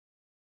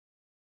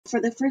For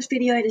the first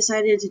video, I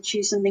decided to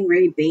choose something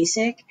very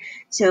basic.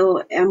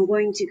 So I'm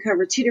going to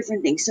cover two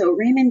different things. So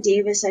Raymond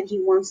Davis said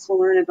he wants to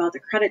learn about the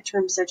credit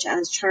terms such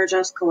as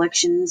charge-offs,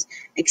 collections,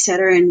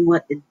 etc., and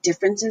what the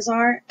differences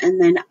are.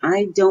 And then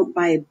I Don't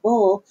Buy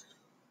Bull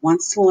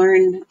wants to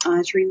learn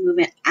to remove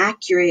an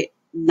accurate,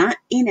 not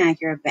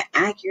inaccurate, but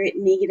accurate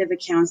negative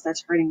accounts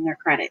that's hurting their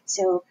credit.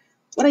 So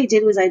what I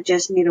did was I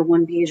just made a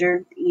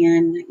one-pager,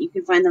 and you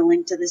can find the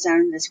link to this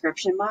down in the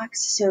description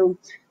box. So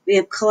we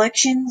have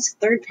collections,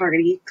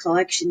 third-party,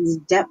 collections,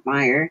 debt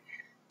buyer,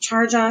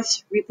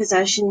 charge-offs,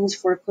 repossessions,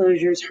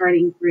 foreclosures, hard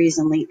inquiries,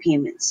 and late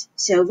payments.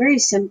 So very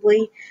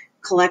simply,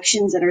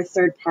 collections that are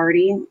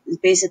third-party is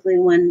basically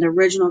when the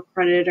original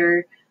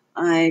creditor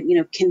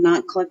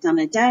cannot collect on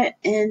a debt,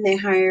 and they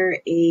hire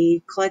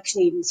a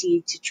collection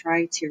agency to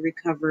try to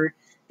recover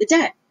the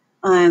debt.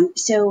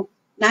 So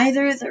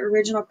neither the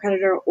original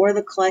creditor or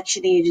the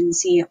collection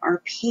agency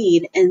are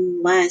paid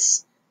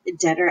unless the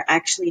debtor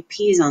actually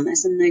pays on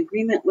this. And the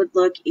agreement would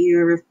look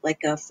either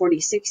like a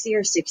 40-60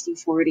 or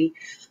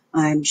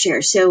 60-40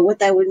 share. So what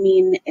that would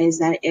mean is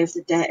that if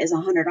the debt is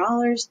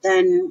 $100,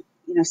 then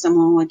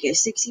someone would get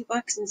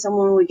 $60 and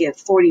someone would get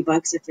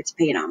 $40 if it's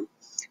paid on,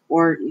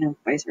 or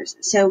vice versa.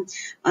 So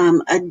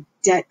a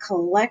debt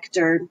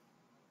collector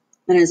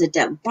that is a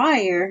debt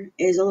buyer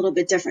is a little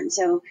bit different.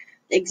 So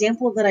the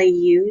example that I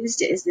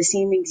used is the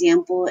same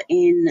example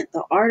in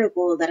the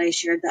article that I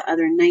shared the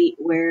other night,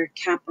 where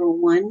Capital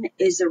One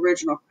is the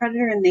original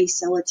creditor and they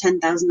sell a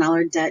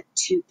 $10,000 debt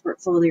to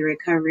Portfolio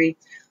Recovery.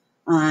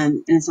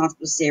 And it's not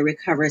supposed to say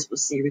recover, it's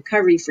supposed to say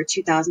recovery for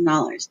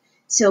 $2,000.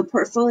 So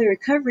Portfolio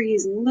Recovery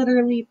is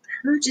literally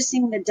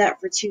purchasing the debt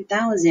for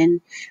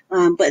 $2,000,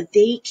 but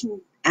they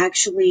can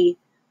actually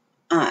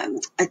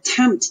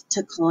attempt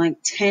to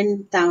collect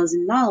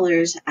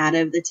 $10,000 out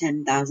of the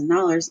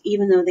 $10,000,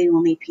 even though they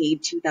only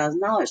paid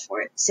 $2,000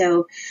 for it.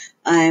 So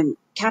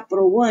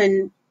Capital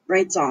One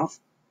writes off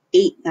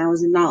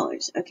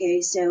 $8,000. Okay,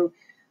 so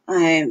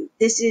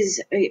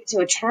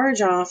a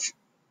charge-off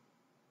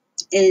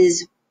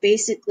is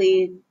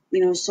basically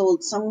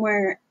sold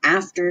somewhere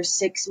after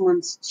 6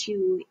 months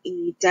to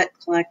a debt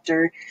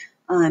collector,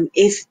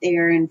 if they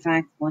are in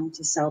fact going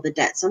to sell the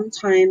debt.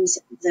 Sometimes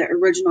the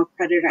original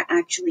creditor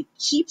actually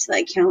keeps the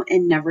account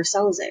and never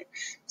sells it.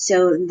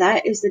 So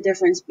that is the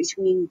difference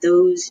between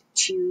those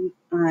two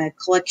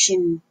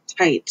collection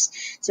types.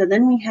 So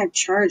then we have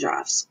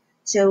charge-offs.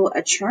 So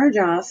a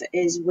charge-off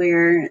is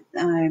where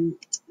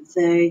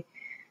the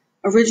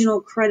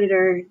original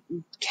creditor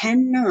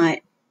cannot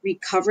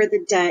recover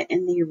the debt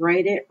and they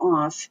write it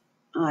off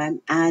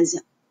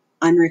as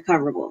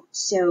unrecoverable.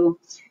 So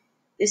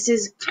this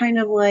is kind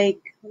of like,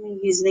 let me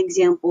use an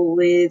example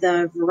with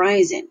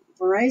Verizon.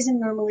 Verizon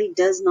normally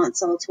does not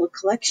sell to a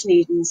collection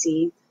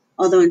agency,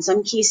 although in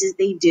some cases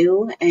they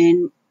do.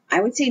 And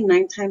I would say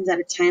 9 times out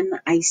of 10,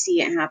 I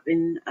see it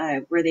happen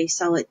where they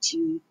sell it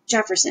to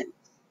Jefferson.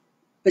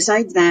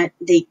 Besides that,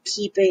 they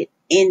keep it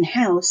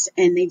in-house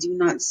and they do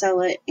not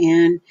sell it,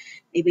 and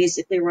they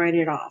basically write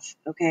it off.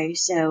 Okay,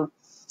 so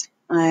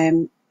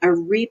a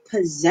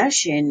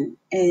repossession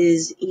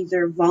is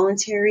either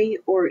voluntary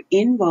or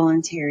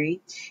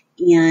involuntary,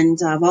 and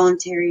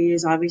voluntary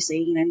is obviously,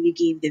 you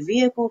gave the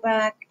vehicle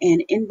back,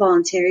 and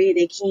involuntary,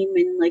 they came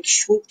and like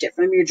swooped it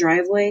from your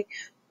driveway,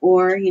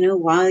 or,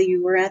 while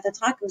you were at the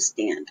taco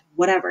stand,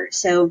 whatever.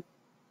 So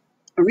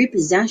a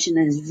repossession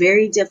is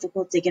very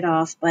difficult to get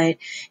off, but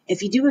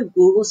if you do a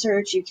Google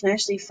search, you can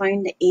actually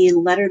find a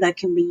letter that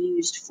can be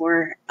used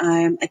for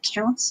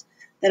accounts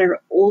that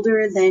are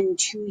older than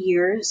 2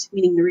 years,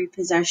 meaning the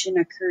repossession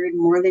occurred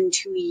more than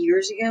 2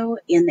 years ago,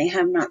 and they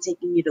have not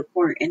taken you to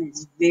court, and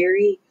it's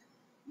very,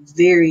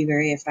 very,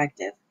 very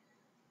effective.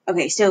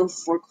 Okay, so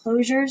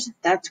foreclosures,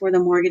 that's where the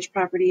mortgage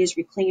property is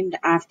reclaimed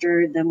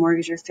after the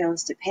mortgagor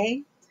fails to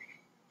pay,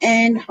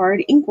 and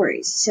hard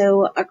inquiries.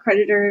 So a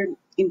creditor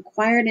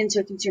inquired into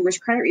a consumer's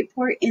credit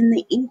report, and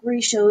the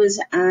inquiry shows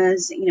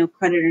as,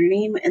 creditor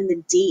name and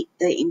the date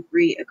the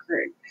inquiry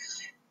occurred.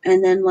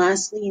 And then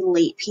lastly,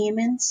 late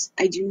payments.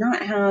 I do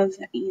not have,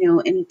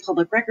 any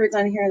public records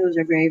on here. Those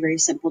are very, very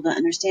simple to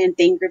understand.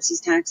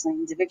 Bankruptcies, tax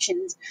liens,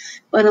 evictions.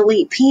 But a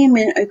late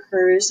payment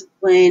occurs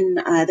when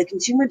the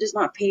consumer does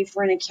not pay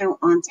for an account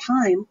on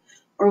time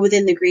or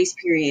within the grace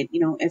period,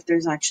 if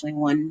there's actually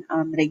one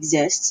that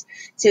exists.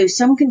 So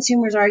some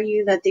consumers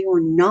argue that they were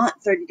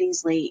not 30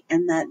 days late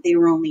and that they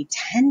were only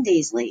 10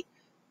 days late.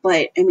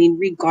 But,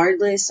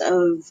 regardless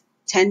of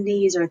 10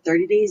 days or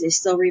 30 days, they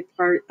still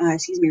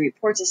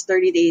reports as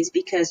 30 days,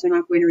 because they're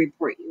not going to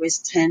report you as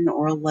 10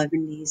 or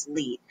 11 days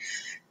late.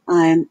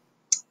 The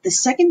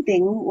second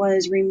thing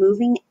was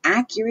removing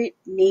accurate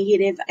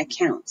negative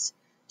accounts.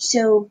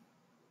 So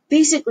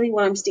basically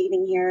what I'm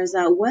stating here is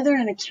that whether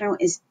an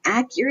account is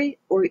accurate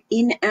or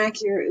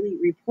inaccurately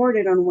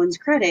reported on one's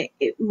credit,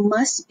 it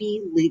must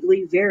be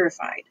legally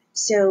verified.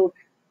 So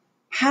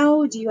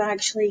how do you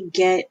actually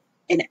get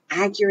an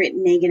accurate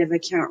negative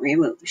account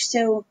removed?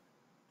 So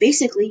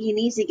basically, you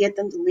need to get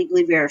them to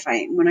legally verify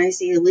it. When I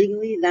say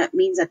legally, that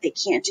means that they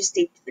can't just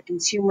state to the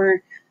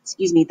consumer,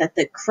 that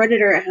the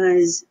creditor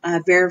has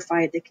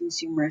verified the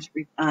consumer's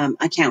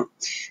account.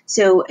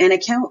 So an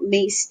account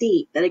may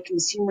state that a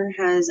consumer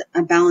has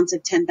a balance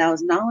of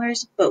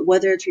 $10,000, but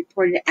whether it's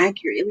reported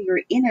accurately or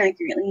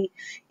inaccurately,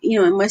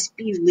 it must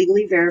be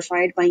legally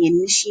verified by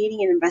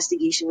initiating an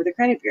investigation with the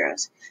credit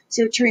bureaus.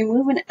 So to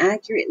remove an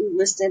accurately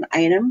listed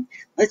item,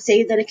 let's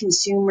say that a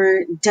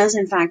consumer does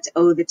in fact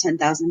owe the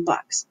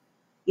 $10,000.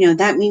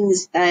 That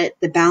means that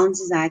the balance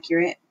is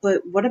accurate,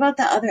 but what about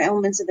the other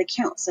elements of the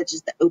account, such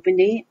as the open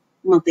date,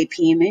 monthly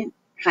payment,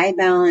 high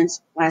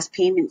balance, last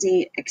payment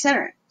date,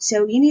 etc.?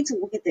 So you need to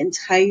look at the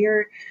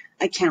entire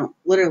account,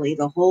 literally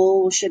the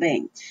whole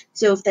shebang.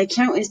 So if the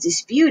account is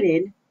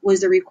disputed,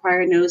 was the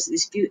required notice of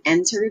dispute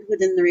entered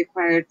within the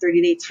required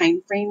 30-day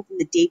time frame from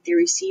the date they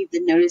received the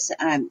notice,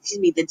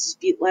 the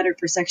dispute letter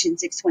per section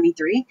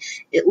 623?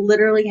 It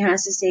literally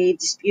has to say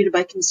disputed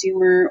by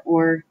consumer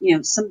or,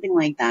 something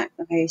like that.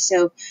 Okay,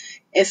 so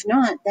if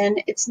not, then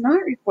it's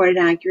not reported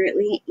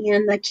accurately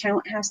and the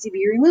account has to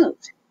be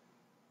removed.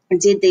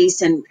 Did they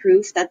send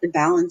proof that the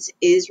balance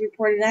is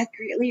reported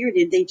accurately, or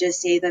did they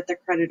just say that the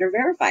creditor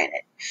verified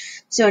it?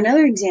 So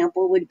another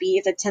example would be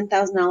if a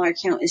 $10,000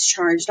 account is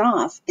charged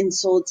off and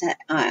sold to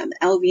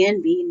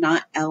LVNB,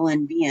 not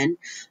LNBN,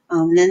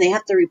 then they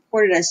have to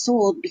report it as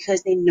sold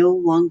because they no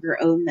longer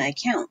own the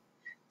account.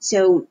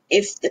 So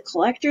if the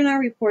collector now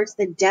reports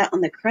the debt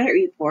on the credit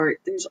report,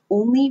 there's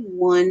only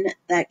one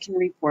that can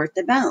report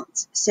the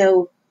balance.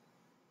 So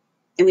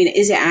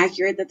is it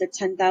accurate that the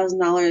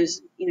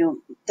 $10,000,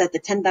 that the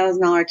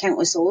 $10,000 account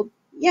was sold?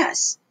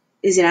 Yes.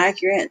 Is it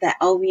accurate that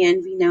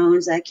LVNV now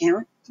owns that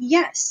account?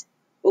 Yes.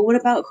 But what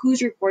about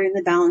who's reporting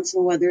the balance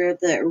and whether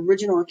the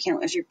original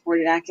account is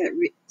reported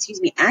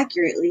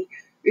accurately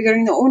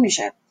regarding the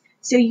ownership?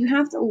 So you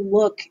have to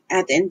look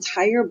at the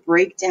entire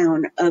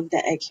breakdown of the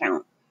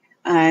account.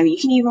 You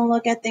can even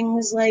look at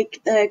things like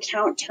the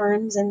account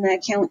terms and the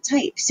account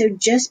type. So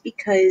just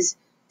because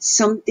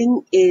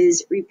something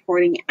is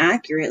reporting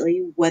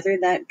accurately, whether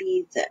that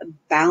be the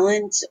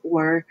balance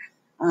or,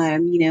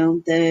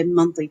 the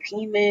monthly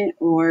payment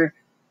or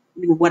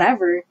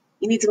whatever,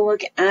 you need to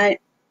look at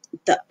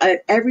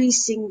every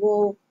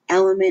single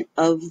element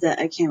of the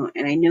account.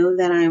 And I know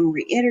that I'm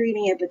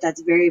reiterating it, but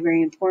that's very,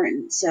 very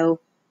important.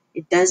 So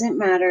it doesn't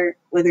matter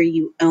whether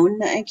you own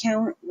the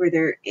account,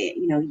 whether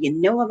you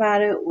know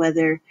about it,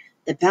 whether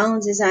the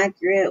balance is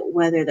accurate,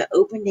 whether the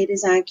open date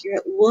is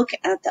accurate. Look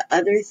at the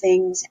other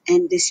things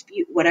and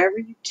dispute whatever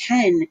you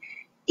can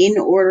in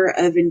order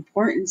of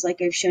importance, like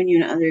I've shown you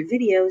in other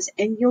videos,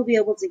 and you'll be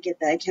able to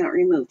get the account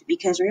removed.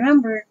 Because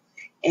remember,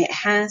 it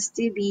has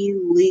to be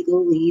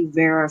legally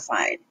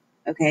verified,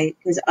 okay?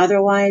 Because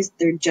otherwise,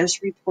 they're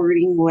just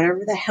reporting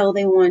whatever the hell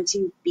they want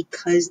to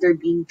because they're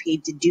being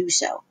paid to do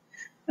so.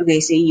 Okay,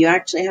 so you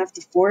actually have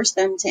to force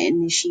them to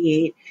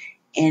initiate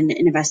an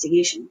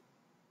investigation.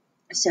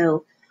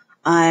 So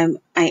I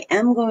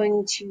am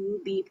going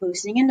to be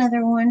posting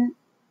another one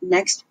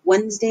next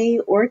Wednesday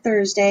or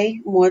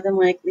Thursday. More than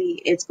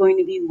likely, it's going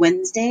to be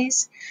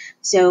Wednesdays.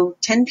 So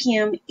 10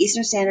 p.m.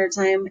 Eastern Standard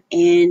Time.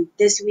 And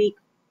this week,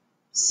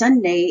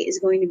 Sunday, is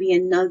going to be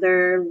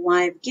another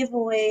live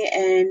giveaway,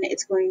 and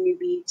it's going to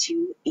be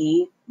to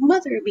a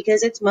mother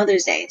because it's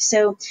Mother's Day.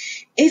 So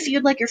if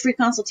you'd like your free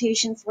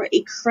consultation for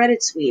a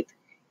credit sweep,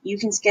 you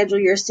can schedule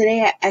yours today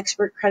at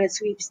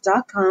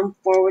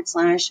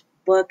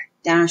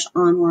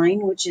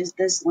expertcreditsweeps.com/book-online, which is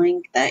this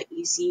link that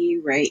you see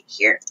right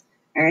here.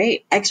 All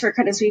right,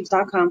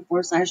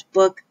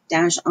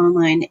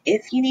 expertcreditsweeps.com/book-online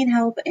if you need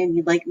help and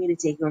you'd like me to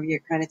take over your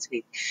credit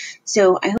sweep. So I hope